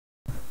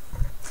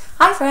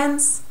Hi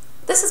friends,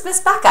 this is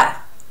Miss Becca,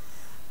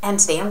 and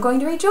today I'm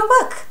going to read you a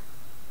book.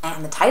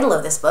 And the title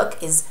of this book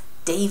is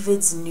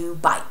David's New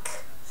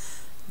Bike.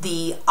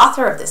 The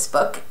author of this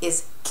book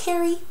is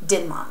Kerry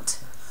Dinmont.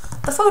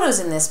 The photos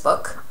in this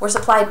book were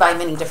supplied by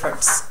many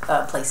different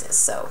places,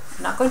 so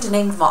I'm not going to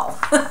name them all.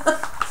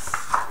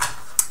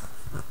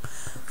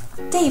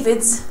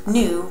 David's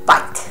new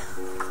bike.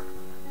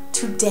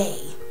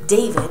 Today,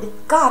 David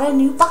got a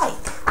new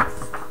bike.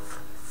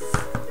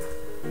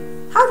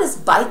 How does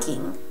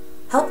biking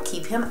help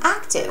keep him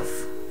active?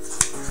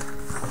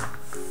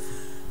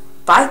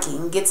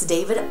 Biking gets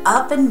David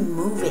up and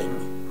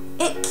moving.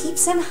 It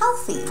keeps him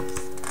healthy.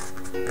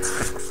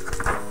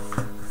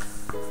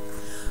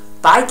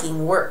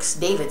 Biking works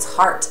David's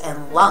heart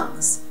and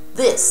lungs.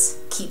 This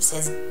keeps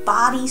his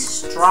body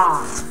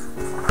strong.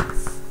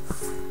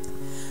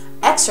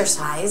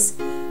 Exercise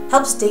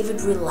helps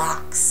David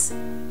relax.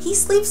 He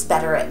sleeps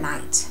better at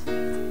night.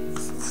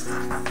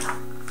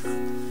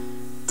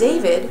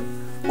 David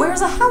wears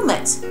a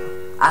helmet.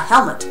 A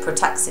helmet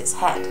protects his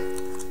head.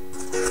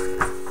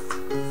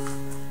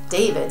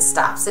 David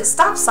stops at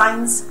stop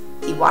signs.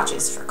 He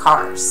watches for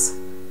cars.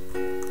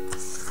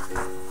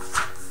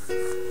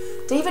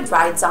 David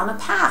rides on a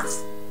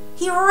path.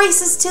 He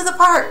races to the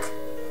park.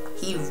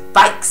 He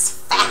bikes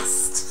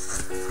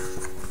fast.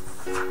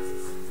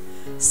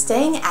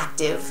 Staying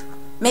active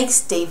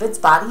makes David's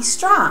body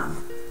strong.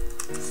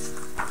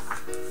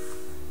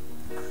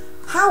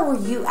 How were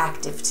you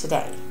active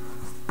today?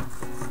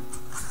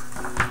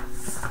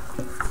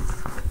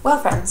 Well,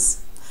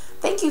 friends,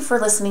 thank you for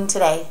listening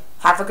today.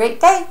 Have a great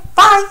day.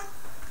 Bye!